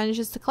kid who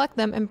manages to collect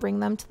them and bring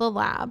them to the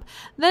lab.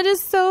 That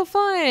is so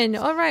fun!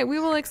 Alright, we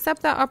will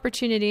accept that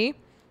opportunity.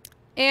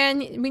 And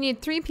we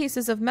need 3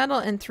 pieces of metal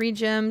and 3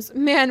 gems.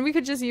 Man, we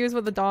could just use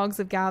what the dogs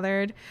have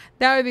gathered.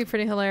 That would be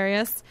pretty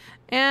hilarious.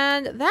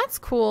 And that's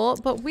cool,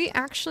 but we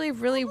actually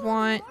really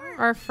want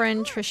our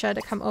friend Trisha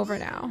to come over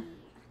now.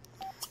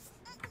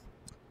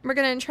 We're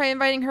gonna try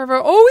inviting her over.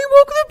 Oh, we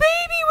woke the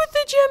baby with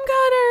the gem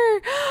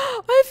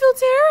cutter! I feel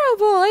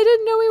terrible. I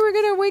didn't know we were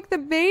gonna wake the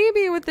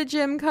baby with the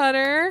gem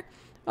cutter.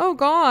 Oh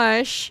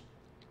gosh.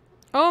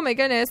 Oh my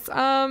goodness.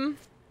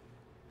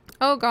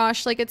 Oh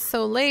gosh, like it's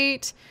so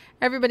late.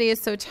 Everybody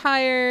is so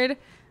tired.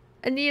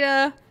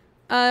 Anita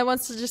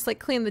wants to just like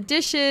clean the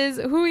dishes.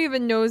 Who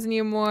even knows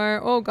anymore?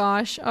 Oh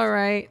gosh. All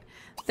right.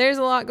 There's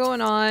a lot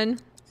going on.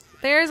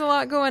 There's a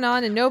lot going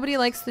on and nobody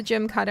likes the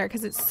gem cutter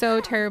because it's so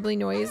terribly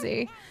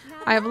noisy.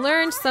 I've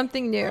learned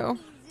something new. All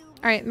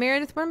right,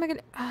 Meredith, what am I going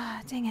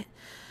to... dang it.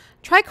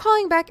 Try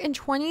calling back in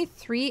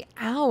 23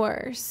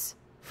 hours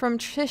from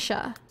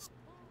Trisha.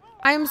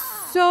 I'm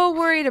so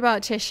worried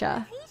about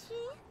Tisha.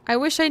 I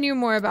wish I knew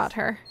more about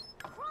her.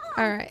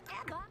 All right.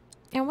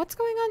 And what's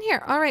going on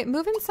here? All right,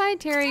 move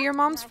inside, Terry. Your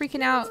mom's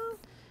freaking out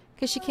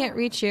because she can't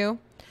reach you.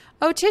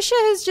 Oh, Tisha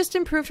has just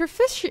improved her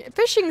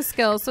fishing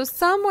skills. So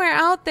somewhere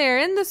out there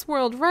in this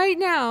world right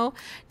now,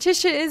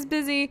 Tisha is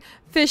busy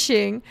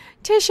fishing.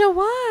 Tisha,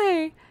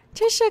 why?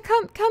 Tisha,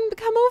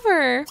 come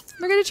over.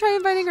 We're going to try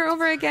inviting her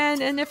over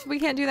again. And if we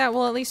can't do that,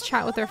 we'll at least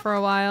chat with her for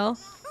a while.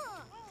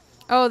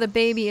 Oh, the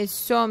baby is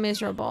so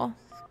miserable.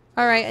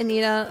 All right,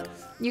 Anita,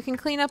 you can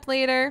clean up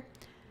later.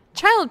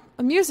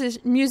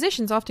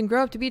 Musicians often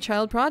grow up to be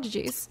child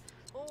prodigies.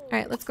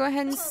 Alright, let's go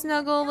ahead and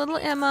snuggle little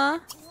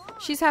Emma.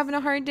 She's having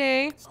a hard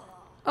day.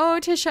 Oh,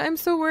 Tisha, I'm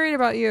so worried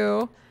about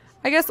you.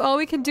 I guess all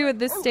we can do at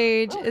this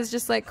stage is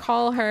just like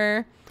call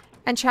her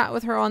and chat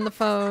with her on the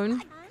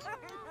phone.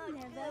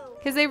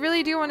 Because they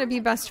really do want to be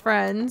best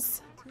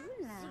friends.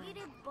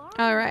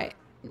 Alright.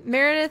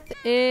 Meredith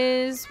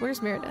is...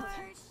 Where's Meredith?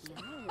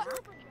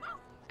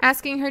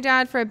 Asking her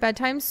dad for a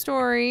bedtime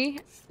story.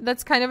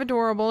 That's kind of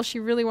adorable. She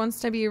really wants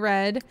to be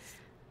read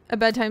a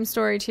bedtime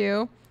story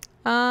too.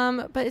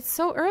 But it's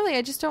so early.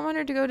 I just don't want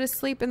her to go to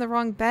sleep in the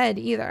wrong bed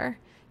either.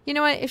 You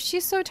know what? If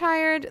she's so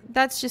tired,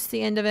 that's just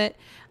the end of it.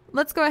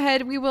 Let's go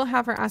ahead. We will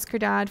have her ask her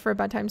dad for a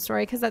bedtime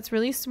story because that's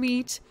really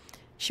sweet.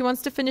 She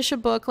wants to finish a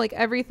book. Like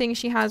everything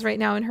she has right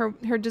now and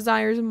her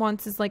desires and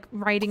wants is like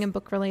writing and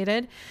book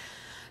related.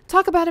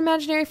 Talk about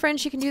imaginary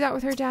friends. She can do that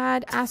with her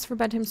dad. Ask for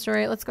bedtime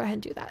story. Let's go ahead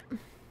and do that.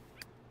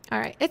 All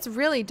right, it's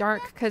really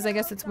dark because I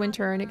guess it's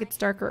winter and it gets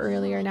darker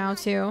earlier now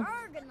too.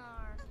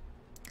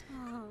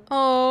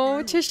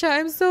 Oh, Tisha,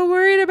 I'm so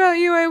worried about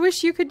you. I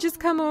wish you could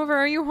just come over.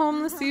 Are you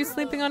homeless? Are you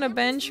sleeping on a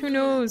bench? Who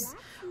knows?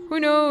 Who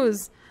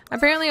knows?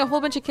 Apparently a whole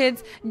bunch of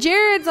kids.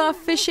 Jared's off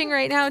fishing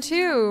right now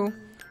too.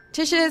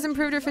 Tisha has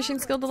improved her fishing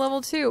skill to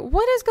level 2.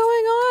 What is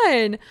going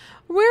on?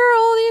 Where are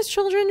all these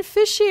children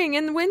fishing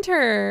in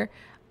winter?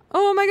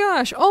 Oh my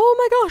gosh. Oh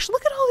my gosh.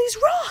 Look at all these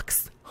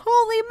rocks.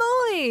 Holy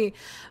moly!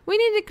 We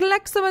need to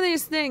collect some of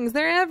these things.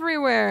 They're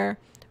everywhere.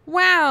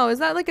 Wow, is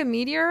that like a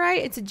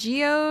meteorite? It's a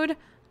geode,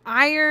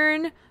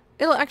 iron.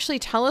 It'll actually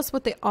tell us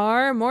what they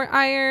are. More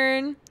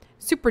iron,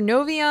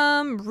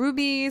 supernovium,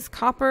 rubies,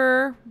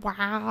 copper.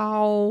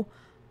 Wow.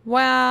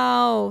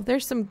 Wow.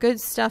 There's some good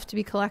stuff to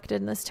be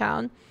collected in this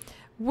town.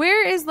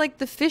 Where is like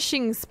the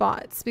fishing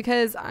spots?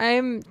 Because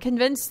I'm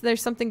convinced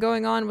there's something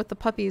going on with the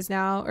puppies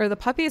now. Or the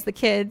puppies, the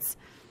kids.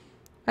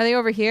 Are they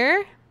over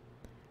here?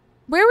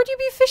 Where would you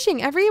be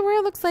fishing?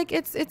 Everywhere looks like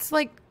it's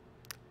like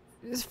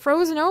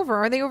frozen over.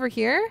 Are they over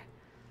here?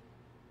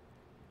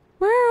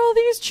 Where are all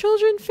these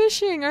children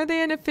fishing? Are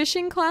they in a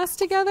fishing class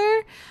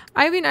together?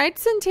 I mean, I'd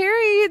send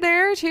Terry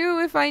there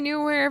too if I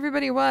knew where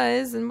everybody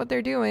was and what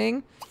they're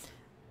doing.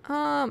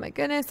 Oh my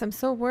goodness, I'm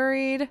so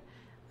worried.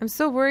 I'm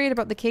so worried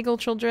about the Kegel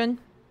children.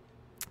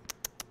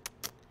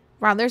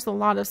 Wow, there's a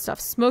lot of stuff.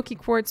 Smoky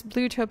quartz,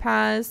 blue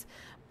topaz,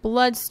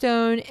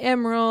 bloodstone,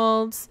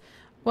 emeralds.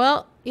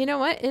 Well, you know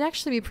what? It'd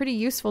actually be pretty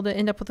useful to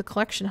end up with a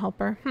collection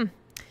helper.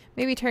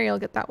 Maybe Terry will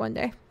get that one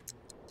day.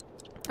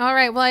 All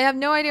right, well, I have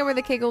no idea where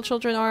the Kegel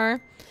children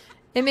are.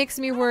 It makes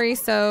me worry,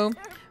 so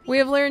we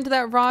have learned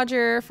that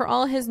Roger, for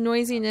all his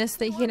noisiness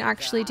that he can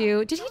actually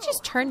do... Did he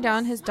just turn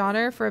down his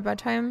daughter for a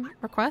bedtime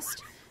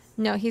request?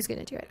 No, he's going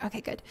to do it.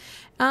 Okay, good.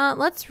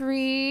 Let's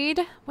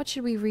read... What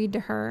should we read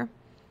to her?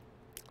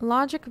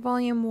 Logic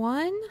Volume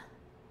 1.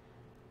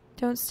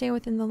 Don't stay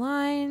within the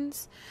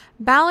lines.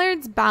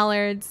 Ballads,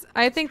 ballads.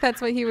 I think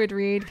that's what he would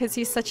read because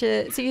he's such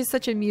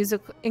a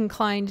music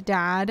inclined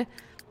dad.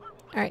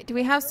 All right, do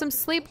we have some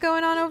sleep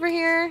going on over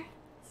here?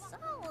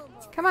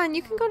 Come on,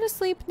 you can go to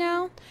sleep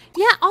now.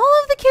 Yeah,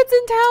 all of the kids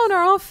in town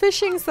are all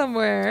fishing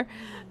somewhere.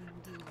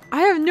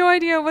 I have no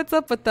idea what's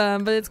up with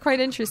them, but it's quite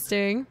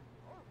interesting.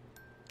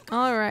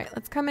 All right,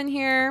 let's come in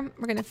here.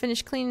 We're gonna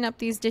finish cleaning up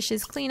these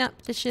dishes. Clean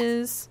up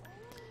dishes.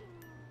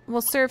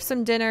 We'll serve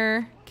some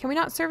dinner. Can we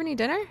not serve any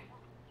dinner?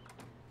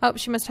 Oh,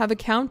 she must have a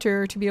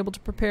counter to be able to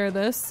prepare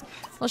this.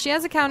 Well, she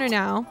has a counter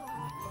now.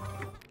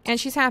 And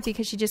she's happy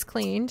because she just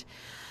cleaned.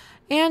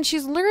 And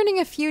she's learning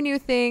a few new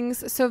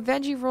things. So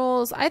veggie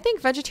rolls. I think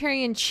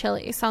vegetarian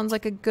chili sounds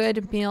like a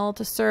good meal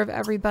to serve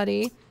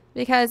everybody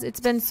because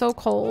it's been so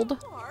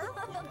cold.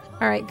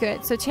 All right,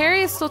 good. So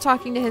Terry is still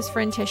talking to his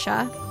friend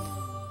Tisha.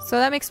 So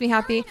that makes me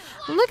happy.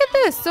 Look at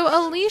this. So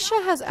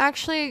Alicia has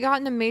actually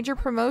gotten a major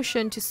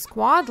promotion to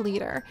squad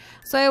leader.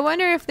 So I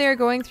wonder if they're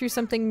going through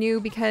something new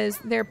because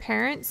their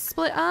parents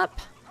split up.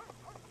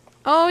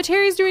 Oh,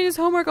 Terry's doing his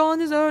homework all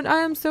on his own. I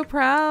am so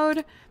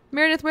proud.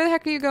 Meredith, where the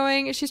heck are you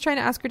going? She's trying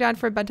to ask her dad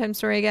for a bedtime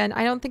story again.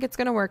 I don't think it's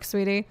going to work,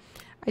 sweetie.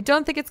 I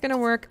don't think it's going to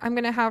work. I'm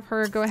going to have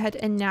her go ahead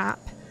and nap.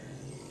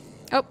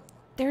 Oh,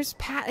 there's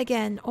Pat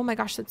again. Oh my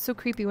gosh, that's so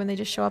creepy when they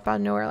just show up out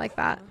of nowhere like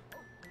that.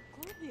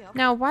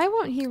 Now, why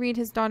won't he read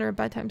his daughter a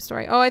bedtime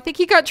story? Oh, I think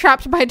he got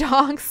trapped by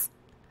dogs.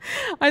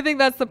 I think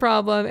that's the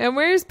problem. And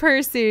where's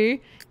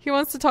Percy? He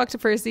wants to talk to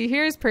Percy.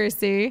 Here's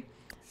Percy.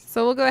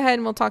 So we'll go ahead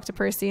and we'll talk to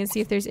Percy and see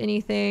if there's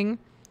anything.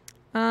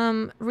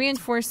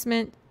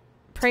 Reinforcement.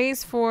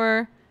 Praise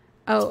for...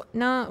 Oh,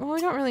 no. Well,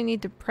 we don't really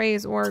need to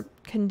praise or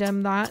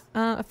condemn that.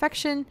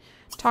 Affection.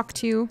 Talk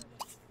to.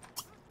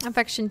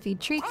 Affection, feed,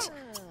 treat.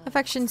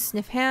 Affection,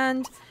 sniff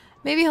hand.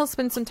 Maybe he'll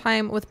spend some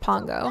time with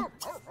Pongo.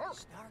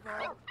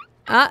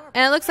 And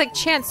it looks like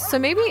Chance. So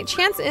maybe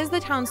Chance is the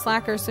town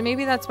slacker. So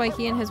maybe that's why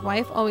he and his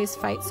wife always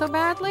fight so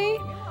badly.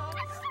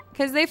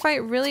 Because they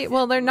fight really...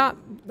 Well, they're not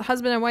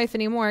husband and wife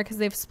anymore because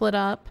they've split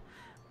up.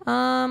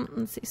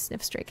 Let's see.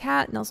 Sniff stray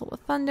cat. Nuzzle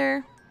with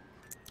thunder.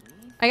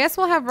 I guess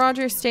we'll have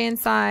Roger stay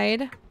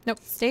inside. Nope.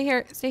 Stay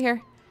here. Stay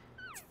here.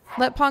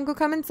 Let Pongo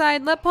come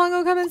inside. Let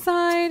Pongo come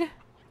inside.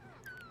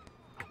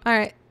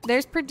 Alright.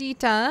 There's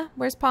Perdita.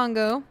 Where's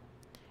Pongo?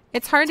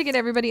 It's hard to get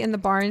everybody in the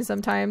barn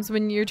sometimes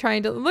when you're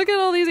trying to... Look at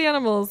all these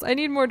animals. I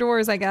need more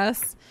doors, I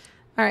guess.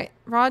 Alright.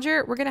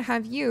 Roger, we're going to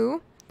have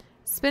you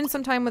spend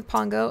some time with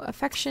Pongo.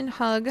 Affection,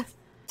 hug.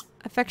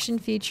 Affection,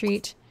 feed,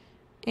 treat.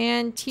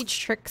 And teach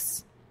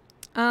tricks.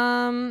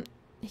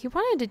 He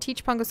wanted to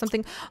teach Pongo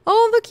something.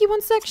 Oh, look, he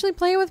wants to actually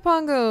play with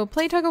Pongo.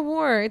 Play tug of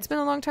war. It's been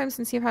a long time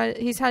since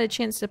he's had a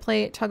chance to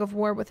play tug of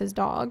war with his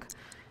dog.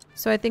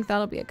 So I think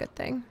that'll be a good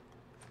thing.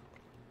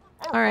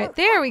 Alright,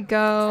 there we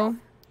go.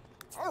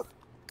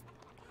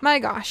 My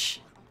gosh.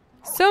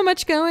 So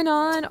much going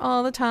on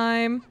all the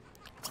time.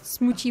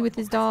 Smoochie with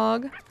his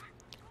dog.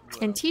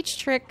 And teach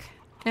trick.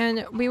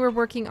 And we were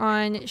working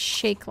on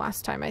shake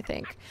last time, I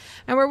think.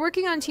 And we're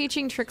working on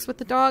teaching tricks with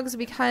the dogs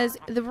because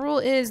the rule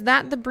is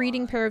that the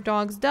breeding pair of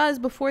dogs does,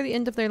 before the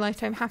end of their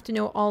lifetime, have to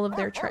know all of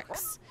their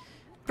tricks.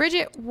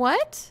 Bridget,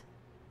 what?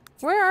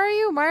 Where are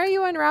you? Why are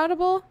you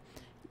unroutable?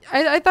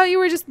 I thought you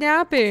were just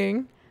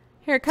napping.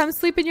 Here, come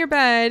sleep in your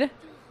bed.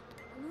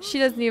 She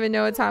doesn't even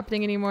know what's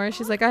happening anymore.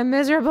 She's like, I'm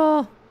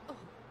miserable. Are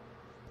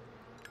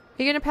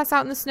you going to pass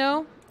out in the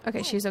snow?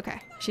 Okay, she's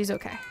okay. She's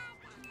okay.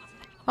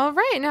 All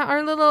right, now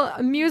our little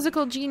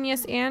musical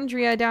genius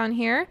Andrea down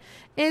here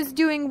is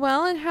doing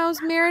well. And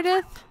how's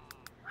Meredith?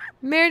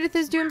 Meredith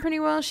is doing pretty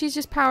well. She's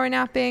just power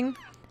napping.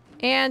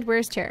 And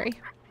where's Terry?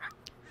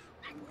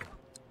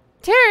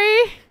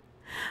 Terry!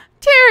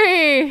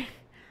 Terry!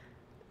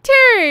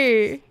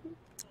 Terry!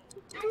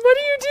 What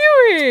are you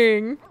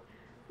doing?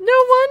 No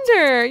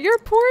wonder. Your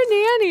poor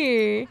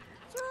nanny.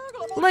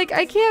 Like,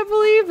 I can't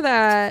believe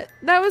that.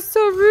 That was so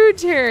rude,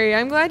 Terry.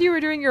 I'm glad you were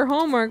doing your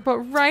homework, but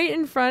right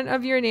in front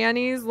of your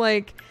nanny's,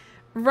 like,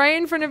 right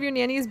in front of your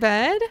nanny's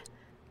bed?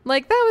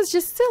 Like, that was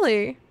just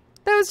silly.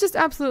 That was just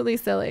absolutely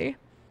silly.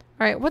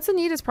 All right, what's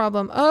Anita's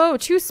problem? Oh,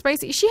 too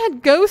spicy. She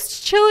had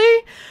ghost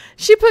chili?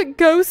 She put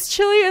ghost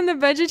chili in the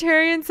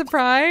vegetarian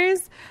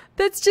surprise?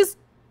 That's just...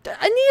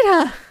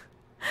 Anita!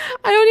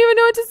 I don't even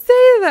know what to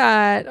say to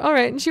that. All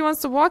right, and she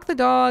wants to walk the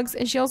dogs,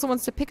 and she also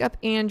wants to pick up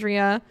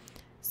Andrea.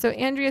 So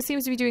Andrea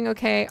seems to be doing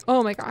okay.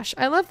 Oh my gosh,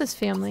 I love this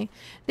family.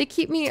 They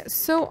keep me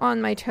so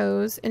on my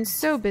toes and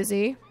so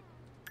busy.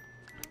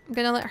 I'm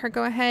gonna let her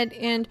go ahead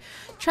and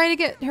try to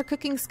get her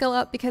cooking skill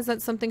up because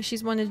that's something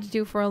she's wanted to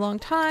do for a long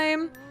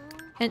time.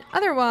 And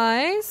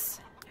otherwise,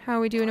 how are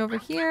we doing over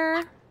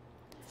here?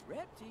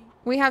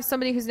 We have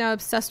somebody who's now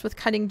obsessed with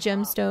cutting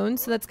gemstones,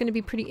 so that's going to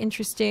be pretty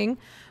interesting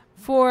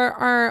for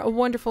our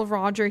wonderful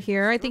Roger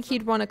here. I think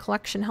he'd want a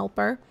collection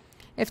helper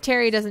if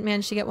Terry doesn't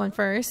manage to get one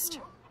first.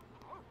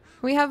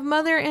 We have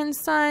mother and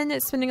son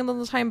spending a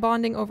little time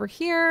bonding over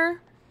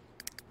here.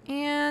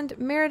 And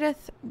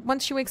Meredith,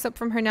 once she wakes up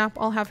from her nap,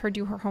 I'll have her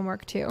do her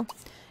homework too,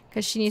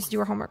 because she needs to do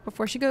her homework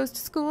before she goes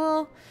to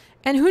school.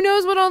 And who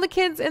knows what all the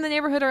kids in the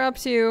neighborhood are up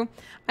to.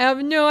 I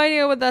have no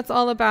idea what that's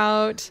all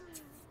about.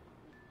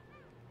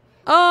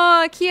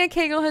 Oh, Kia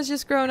Kegel has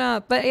just grown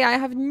up. But yeah, I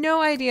have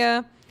no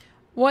idea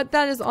what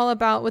that is all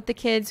about with the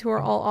kids who are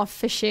all off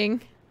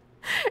fishing.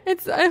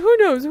 It's, who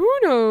knows? Who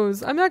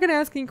knows? I'm not going to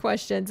ask any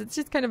questions. It's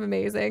just kind of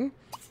amazing.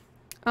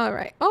 All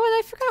right. Oh,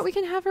 and I forgot we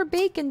can have her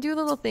bake and do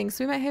little things.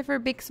 So we might have her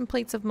bake some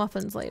plates of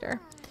muffins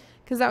later,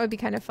 because that would be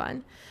kind of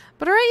fun.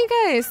 But all right,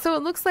 you guys. So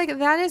it looks like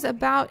that is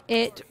about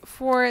it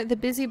for the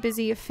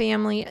busy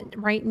family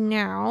right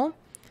now.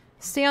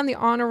 Stay on the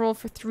honor roll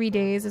for 3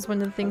 days is one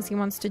of the things he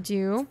wants to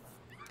do.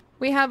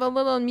 We have a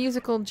little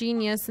musical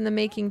genius in the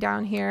making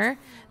down here.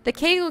 The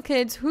Kegel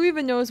kids, who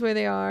even knows where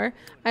they are?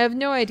 I have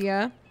no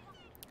idea.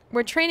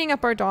 We're training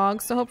up our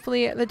dogs, so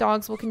hopefully the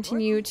dogs will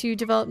continue to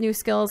develop new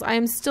skills. I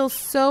am still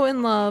so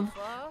in love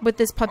with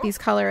this puppy's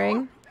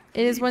coloring.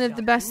 It is one of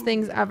the best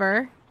things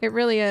ever. It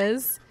really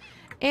is.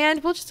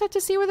 And we'll just have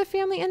to see where the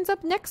family ends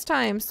up next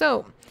time.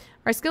 So,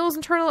 our skills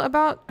and turtle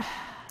about...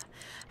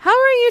 How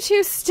are you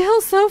two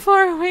still so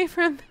far away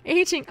from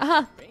aging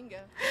up?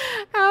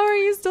 How are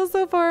you still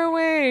so far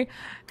away?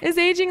 Is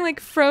aging like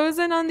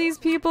frozen on these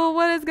people?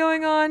 What is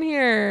going on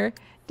here?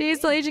 Days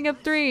till aging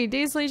up 3.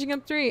 Days till aging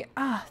up 3.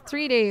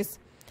 3 days.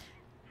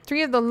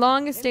 3 of the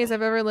longest days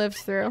I've ever lived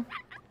through.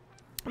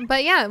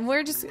 But yeah,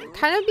 we're just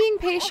kind of being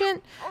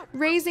patient,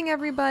 raising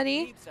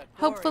everybody.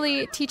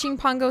 Hopefully teaching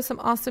Pongo some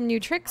awesome new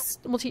tricks.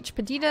 We'll teach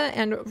Perdita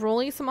and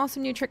Rolly some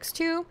awesome new tricks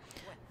too.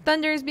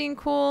 Thunder's being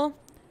cool.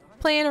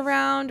 Playing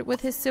around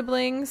with his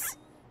siblings.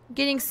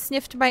 Getting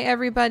sniffed by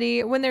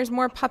everybody. When there's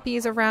more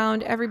puppies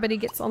around, everybody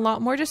gets a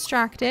lot more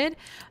distracted.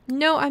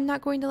 No, I'm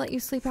not going to let you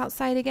sleep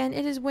outside again.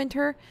 It is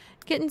winter.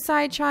 Get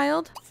inside,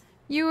 child.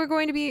 You are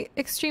going to be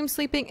extreme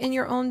sleeping in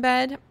your own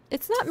bed.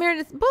 It's not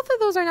Meredith. Both of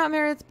those are not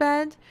Meredith's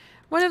bed.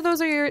 One of those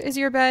is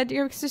your bed.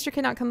 Your sister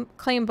cannot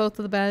claim both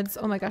of the beds.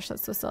 Oh my gosh,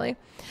 that's so silly.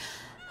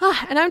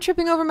 And I'm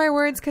tripping over my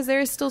words because there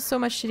is still so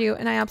much to do,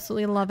 and I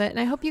absolutely love it. And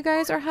I hope you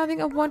guys are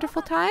having a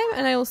wonderful time,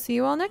 and I will see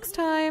you all next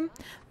time.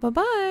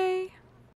 Bye-bye.